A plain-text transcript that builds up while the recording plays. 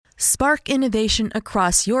Spark innovation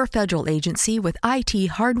across your federal agency with IT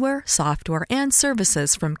hardware, software, and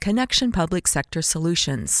services from Connection Public Sector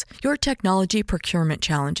Solutions. Your technology procurement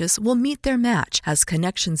challenges will meet their match as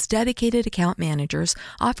Connection's dedicated account managers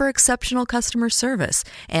offer exceptional customer service,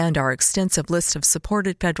 and our extensive list of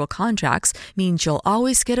supported federal contracts means you'll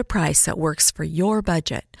always get a price that works for your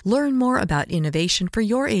budget. Learn more about innovation for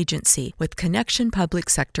your agency with Connection Public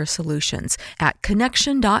Sector Solutions at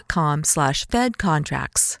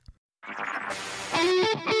connection.com/fedcontracts.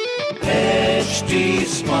 HT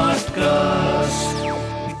Smartcast.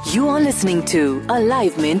 You are listening to a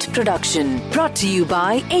Live Mint production brought to you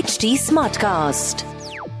by HT Smartcast.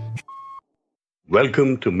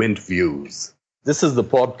 Welcome to Mint Views. This is the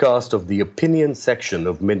podcast of the opinion section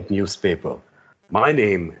of Mint newspaper. My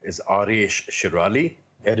name is Aresh Shirali,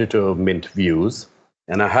 editor of Mint Views,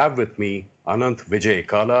 and I have with me Anant Vijay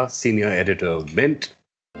Kala, senior editor of Mint.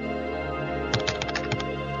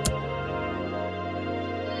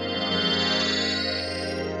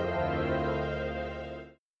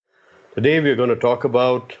 Today we're going to talk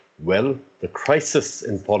about, the crisis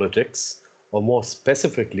in politics, or more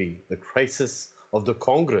specifically, the crisis of the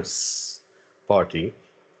Congress party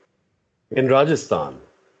in Rajasthan,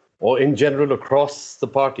 or in general across the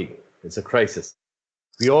party. It's a crisis.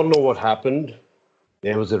 We all know what happened.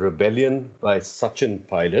 There was a rebellion by Sachin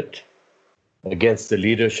Pilot against the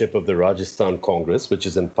leadership of the Rajasthan Congress, which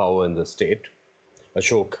is in power in the state.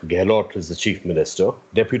 Ashok Gehlot is the chief minister.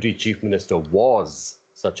 Deputy chief minister was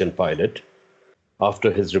Sachin Pilot.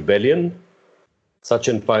 After his rebellion,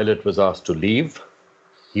 Sachin Pilot was asked to leave.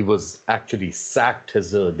 He was actually sacked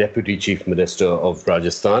as the deputy chief minister of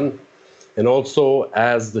Rajasthan and also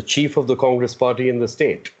as the chief of the Congress party in the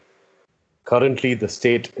state. Currently, the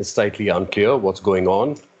state is slightly unclear what's going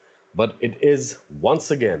on, but it is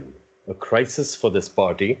once again a crisis for this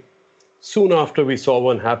party. Soon after we saw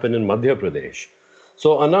one happen in Madhya Pradesh.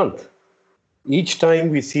 So Anant, each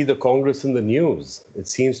time we see the Congress in the news, it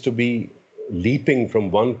seems to be leaping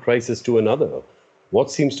from one crisis to another.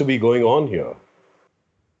 What seems to be going on here?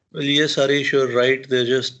 Well, yes, Harish, you're right. They're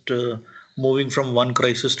just moving from one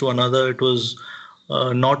crisis to another. It was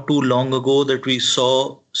not too long ago that we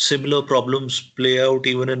saw similar problems play out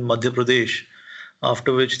even in Madhya Pradesh,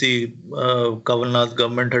 after which the Kamalnath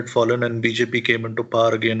government had fallen and BJP came into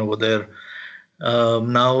power again over there.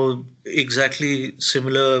 Now, exactly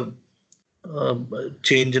similar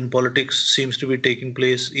change in politics seems to be taking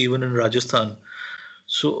place even in Rajasthan.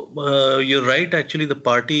 So you're right, actually, the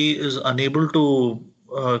party is unable to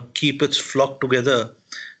keep its flock together,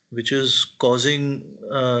 which is causing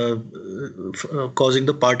the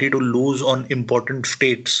party to lose on important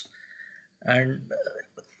states. And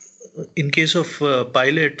in case of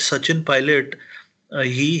Sachin Pilot,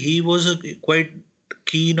 he was quite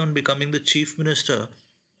keen on becoming the chief minister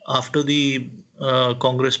after the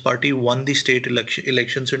Congress party won the state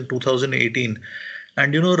elections in 2018.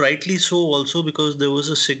 And, rightly so also, because there was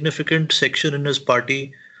a significant section in his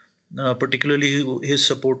party, particularly his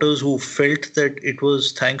supporters, who felt that it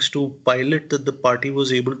was thanks to Pilot that the party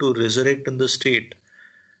was able to resurrect in the state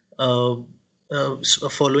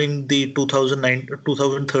following the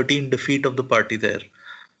 2013 defeat of the party there.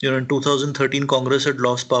 In 2013, Congress had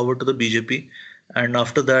lost power to the BJP. And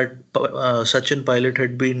after that, Sachin Pilot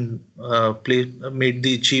had been made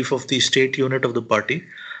the chief of the state unit of the party.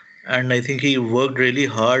 And I think he worked really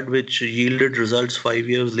hard, which yielded results 5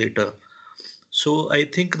 years later. So I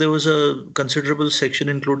think there was a considerable section,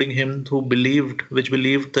 including him, believed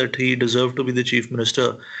that he deserved to be the chief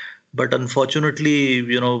minister. But unfortunately,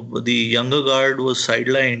 the younger guard was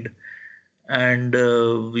sidelined. And,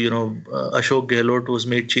 Ashok Gehlot was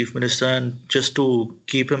made chief minister, and just to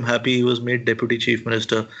keep him happy, he was made deputy chief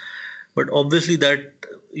minister. But obviously that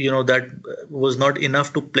was not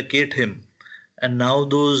enough to placate him. And now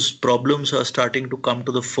those problems are starting to come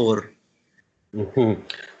to the fore. Mm-hmm.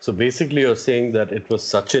 So basically you're saying that it was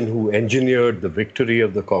Sachin who engineered the victory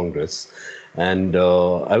of the Congress. And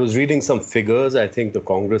I was reading some figures. I think the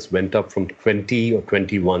Congress went up from 20 or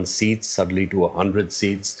 21 seats suddenly to 100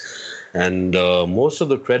 seats. And most of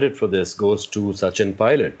the credit for this goes to Sachin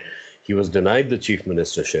Pilot. He was denied the chief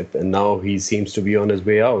ministership, and now he seems to be on his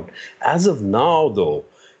way out. As of now, though,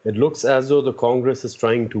 it looks as though the Congress is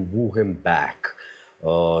trying to woo him back.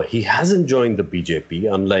 He hasn't joined the BJP,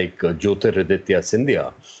 unlike Jyotiraditya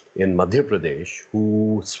Scindia in Madhya Pradesh,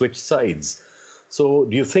 who switched sides. So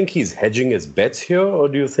do you think he's hedging his bets here, or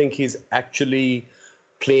do you think he's actually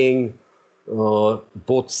playing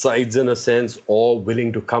both sides in a sense, or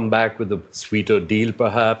willing to come back with a sweeter deal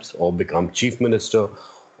perhaps, or become chief minister,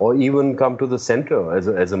 or even come to the center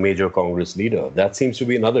as a major Congress leader? That seems to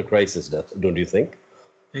be another crisis, don't you think?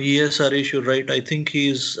 Yes, Harish, you're right. I think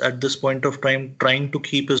he's at this point of time trying to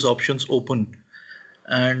keep his options open.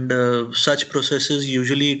 And such processes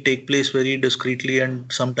usually take place very discreetly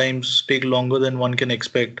and sometimes take longer than one can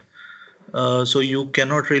expect. So you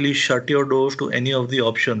cannot really shut your doors to any of the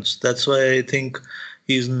options. That's why I think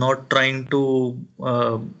he's not trying to,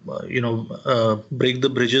 break the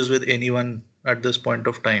bridges with anyone at this point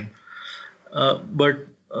of time. But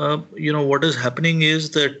what is happening is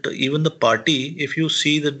that even the party, if you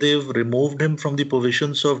see that they've removed him from the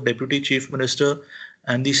positions of deputy chief minister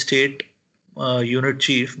and the state unit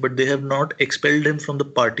chief, but they have not expelled him from the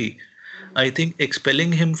party. I think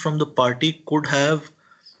expelling him from the party could have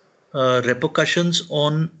repercussions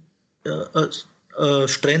on a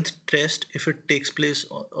strength test if it takes place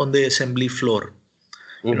on the assembly floor.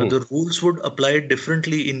 The rules would apply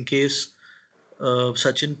differently in case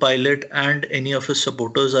Sachin Pilot and any of his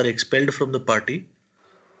supporters are expelled from the party.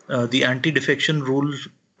 The anti-defection rule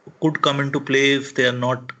could come into play if they are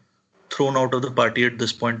not thrown out of the party at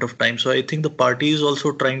this point of time. So I think the party is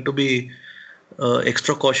also trying to be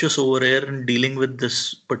extra cautious over here in dealing with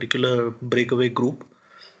this particular breakaway group.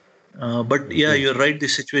 But yeah, you're right.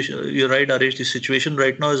 You're right, Arish. The situation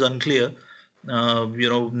right now is unclear.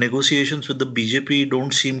 Negotiations with the BJP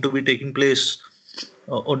don't seem to be taking place,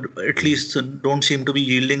 or at least don't seem to be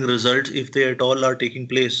yielding results, if they at all are taking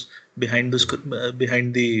place behind the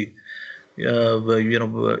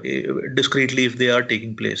discreetly, if they are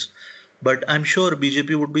taking place. But I'm sure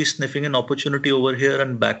BJP would be sniffing an opportunity over here,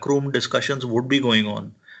 and backroom discussions would be going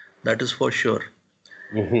on. That is for sure.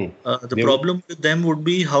 The problem with them would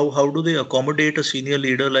be how do they accommodate a senior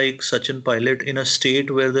leader like Sachin Pilot in a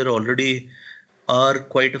state where there already are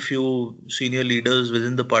quite a few senior leaders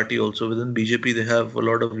within the party. Also within BJP, they have a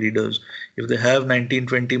lot of leaders. If they have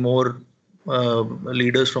 19-20 more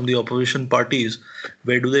leaders from the opposition parties,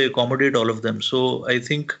 where do they accommodate all of them? So I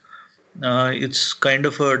think it's kind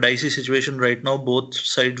of a dicey situation right now. Both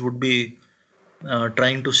sides would be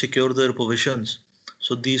trying to secure their positions.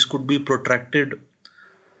 So these could be protracted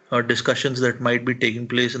discussions that might be taking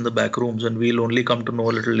place in the back rooms, and we'll only come to know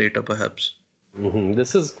a little later perhaps.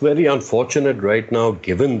 This is very unfortunate right now,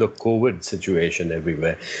 given the COVID situation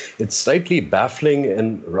everywhere. It's slightly baffling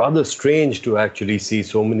and rather strange to actually see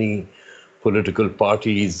so many political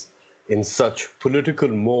parties in such political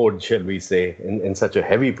mode, shall we say, in such a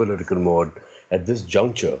heavy political mode at this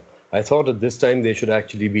juncture. I thought at this time they should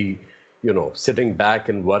actually be, sitting back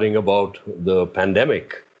and worrying about the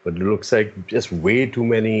pandemic. But it looks like just way too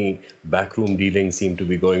many backroom dealings seem to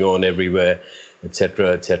be going on everywhere,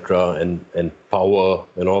 etc., and power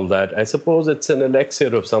and all that. I suppose it's an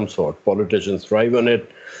elixir of some sort. Politicians thrive on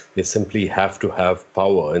it. They simply have to have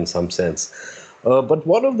power in some sense. But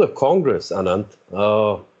what of the Congress,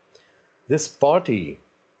 Anant? This party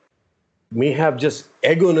may have just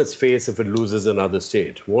egg on its face if it loses another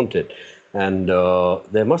state, won't it? And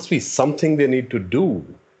there must be something they need to do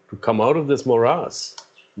to come out of this morass.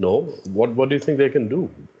 No? What do you think they can do?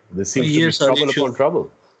 There seems to be trouble upon trouble.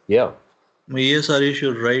 Yeah. Yes, Arish,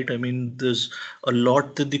 you're right. I mean, there's a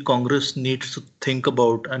lot that the Congress needs to think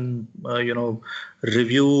about and,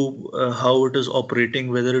 review how it is operating,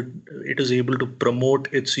 whether it is able to promote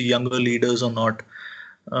its younger leaders or not.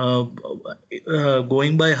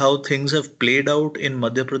 Going by how things have played out in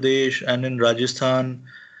Madhya Pradesh and in Rajasthan,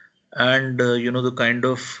 and, the kind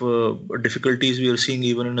of difficulties we are seeing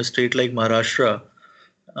even in a state like Maharashtra,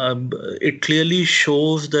 it clearly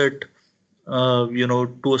shows that,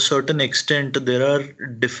 to a certain extent, there are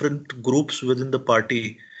different groups within the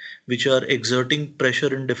party which are exerting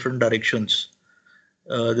pressure in different directions.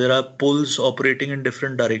 There are pulls operating in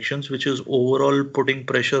different directions, which is overall putting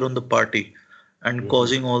pressure on the party and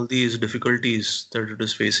causing all these difficulties that it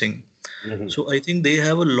is facing. So I think they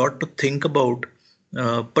have a lot to think about,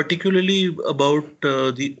 particularly about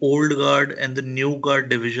the old guard and the new guard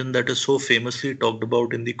division that is so famously talked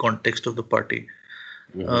about in the context of the party.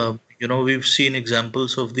 We've seen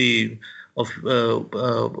examples of the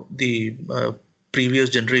previous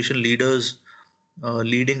generation leaders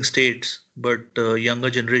leading states, but younger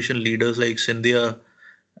generation leaders like Scindia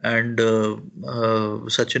and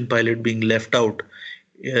Sachin Pilot being left out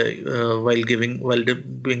while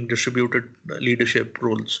being distributed leadership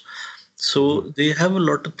roles. So they have a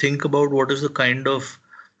lot to think about. What is the kind of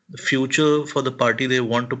future for the party they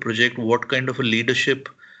want to project? What kind of a leadership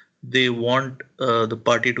they want the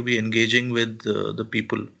party to be engaging with the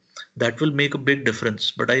people? That will make a big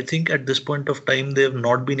difference. But I think at this point of time, they have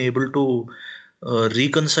not been able to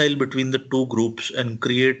reconcile between the two groups and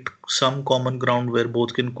create some common ground where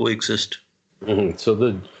both can coexist. So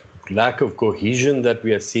the lack of cohesion that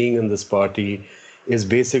we are seeing in this party is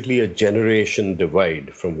basically a generation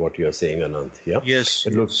divide from what you're saying, Anant. Yeah. Yes.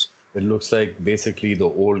 It looks like basically the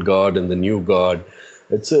old guard and the new guard.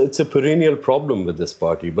 It's a perennial problem with this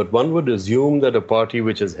party. But one would assume that a party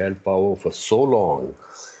which has held power for so long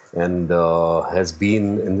and has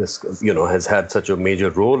been in this, has had such a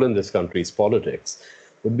major role in this country's politics,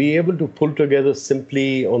 would be able to pull together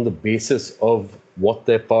simply on the basis of what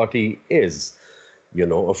their party is.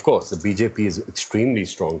 Of course, the BJP is extremely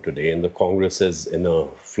strong today, and the Congress is in a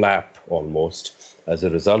flap almost as a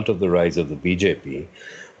result of the rise of the BJP.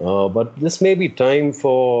 But this may be time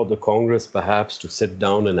for the Congress perhaps to sit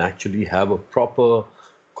down and actually have a proper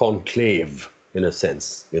conclave, in a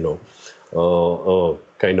sense, a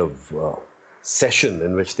kind of session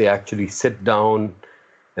in which they actually sit down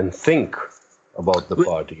and think about the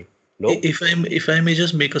party. No? If I may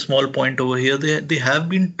just make a small point over here, they have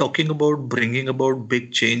been talking about bringing about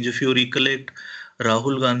big change. If you recollect,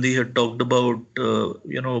 Rahul Gandhi had talked about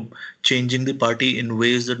changing the party in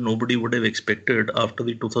ways that nobody would have expected after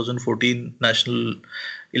the 2014 national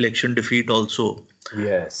election defeat also.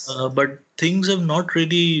 Yes. But things have not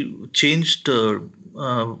really changed.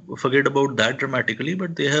 Forget about that dramatically,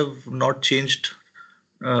 but they have not changed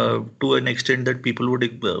to an extent that people would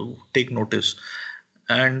take notice.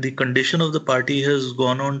 And the condition of the party has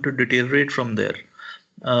gone on to deteriorate from there.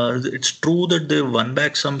 It's true that they won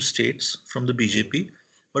back some states from the BJP,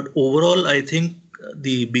 but overall, I think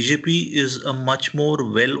the BJP is a much more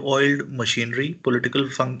well-oiled machinery, political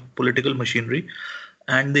machinery,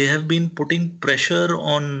 and they have been putting pressure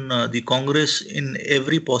on the Congress in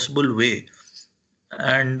every possible way.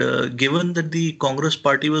 And given that the Congress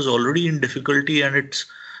party was already in difficulty and its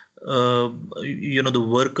the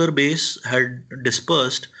worker base had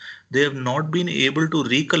dispersed, they have not been able to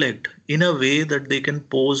recollect in a way that they can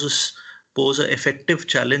pose an effective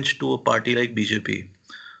challenge to a party like BJP.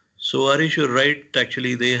 So Arish, you're right.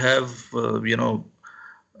 Actually, they have a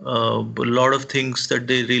lot of things that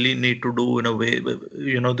they really need to do in a way.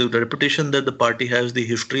 The reputation that the party has, the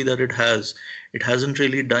history that it hasn't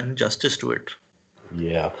really done justice to it.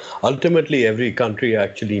 Yeah. Ultimately, every country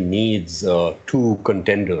actually needs two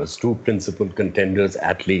principal contenders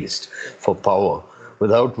at least for power,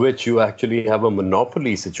 without which you actually have a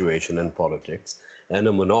monopoly situation in politics. And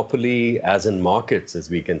a monopoly, as in markets, as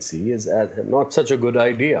we can see, is not such a good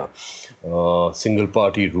idea. Single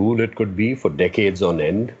party rule, it could be for decades on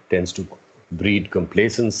end, tends to breed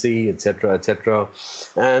complacency, etc.,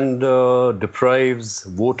 and deprives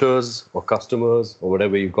voters or customers or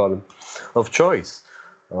whatever you call them of choice.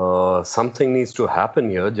 Something needs to happen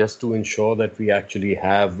here just to ensure that we actually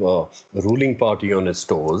have a ruling party on its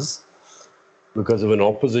toes because of an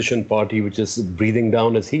opposition party which is breathing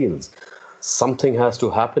down its heels. Something has to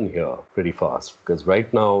happen here pretty fast, because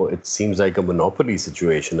right now it seems like a monopoly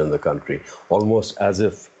situation in the country, almost as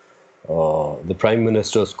if the Prime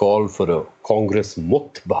Minister's call for a Congress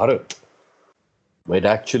Mukt Bharat might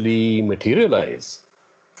actually materialize.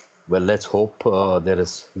 Well, let's hope there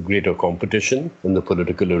is greater competition in the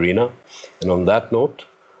political arena. And on that note,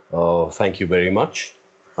 thank you very much.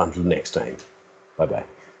 Until next time. Bye-bye.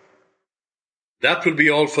 That will be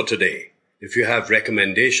all for today. If you have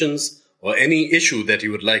recommendations or any issue that you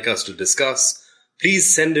would like us to discuss,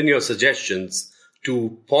 please send in your suggestions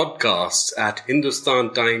to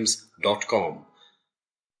podcasts@hindustantimes.com.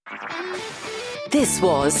 This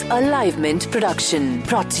was a Live Mint production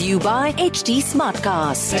brought to you by HT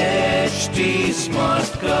Smartcast. HT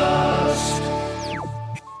Smartcast.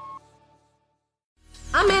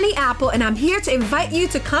 I'm Annie Apple, and I'm here to invite you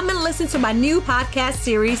to come and listen to my new podcast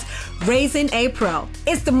series, Raising a Pro.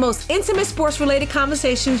 It's the most intimate sports-related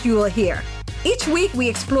conversations you will hear. Each week, we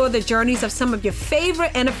explore the journeys of some of your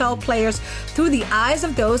favorite NFL players through the eyes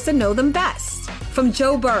of those that know them best. From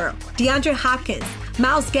Joe Burrow, DeAndre Hopkins,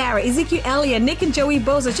 Myles Garrett, Ezekiel Elliott, Nick and Joey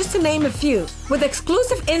Bosa, just to name a few. With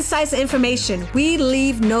exclusive insights and information, we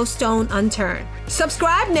leave no stone unturned.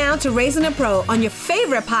 Subscribe now to Raising a Pro on your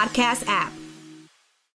favorite podcast app.